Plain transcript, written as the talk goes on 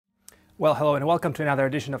Well, hello and welcome to another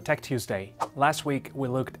edition of Tech Tuesday. Last week we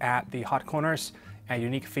looked at the hot corners, a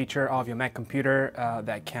unique feature of your Mac computer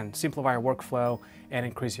that can simplify your workflow and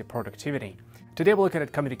increase your productivity. Today we'll look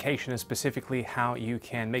at communication and specifically how you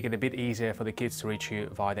can make it a bit easier for the kids to reach you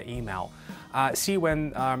via the email. See,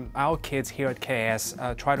 when our kids here at KS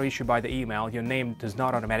try to reach you by the email, your name does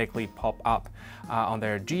not automatically pop up on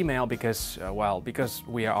their Gmail because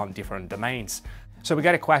we are on different domains. So we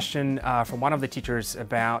got a question from one of the teachers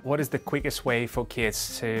about what is the quickest way for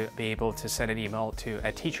kids to be able to send an email to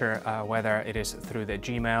a teacher, whether it is through the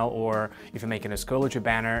Gmail or if you're making a Schoology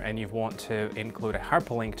banner and you want to include a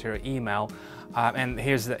hyperlink to your email. And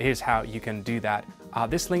here's how you can do that.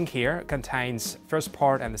 This link here contains first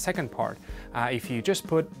part and the second part. If you just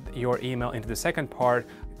put your email into the second part,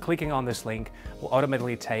 clicking on this link will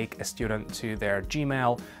automatically take a student to their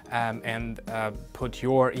Gmail and put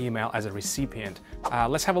your email as a recipient.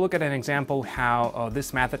 Let's have a look at an example how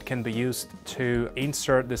this method can be used to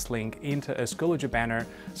insert this link into a Schoology banner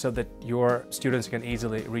so that your students can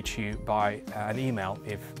easily reach you by an email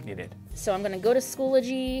if needed. So I'm going to go to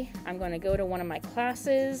Schoology, I'm going to go to one of my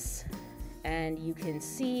classes, and you can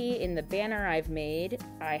see in the banner I've made,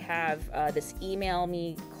 I have this email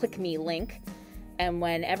me, click me link. And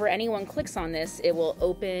whenever anyone clicks on this, it will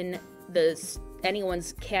open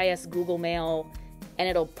anyone's KIS Google Mail, and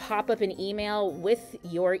it'll pop up an email with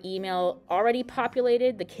your email already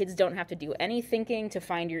populated. The kids don't have to do any thinking to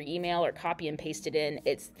find your email or copy and paste it in.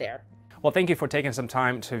 It's there. Well, thank you for taking some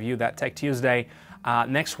time to view that Tech Tuesday.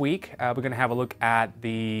 Next week, we're going to have a look at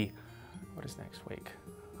what is next week?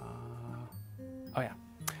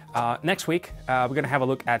 Next week, we're going to have a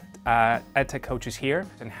look at EdTech coaches here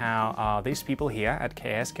and how these people here at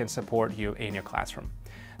KS can support you in your classroom.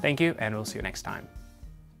 Thank you, and we'll see you next time.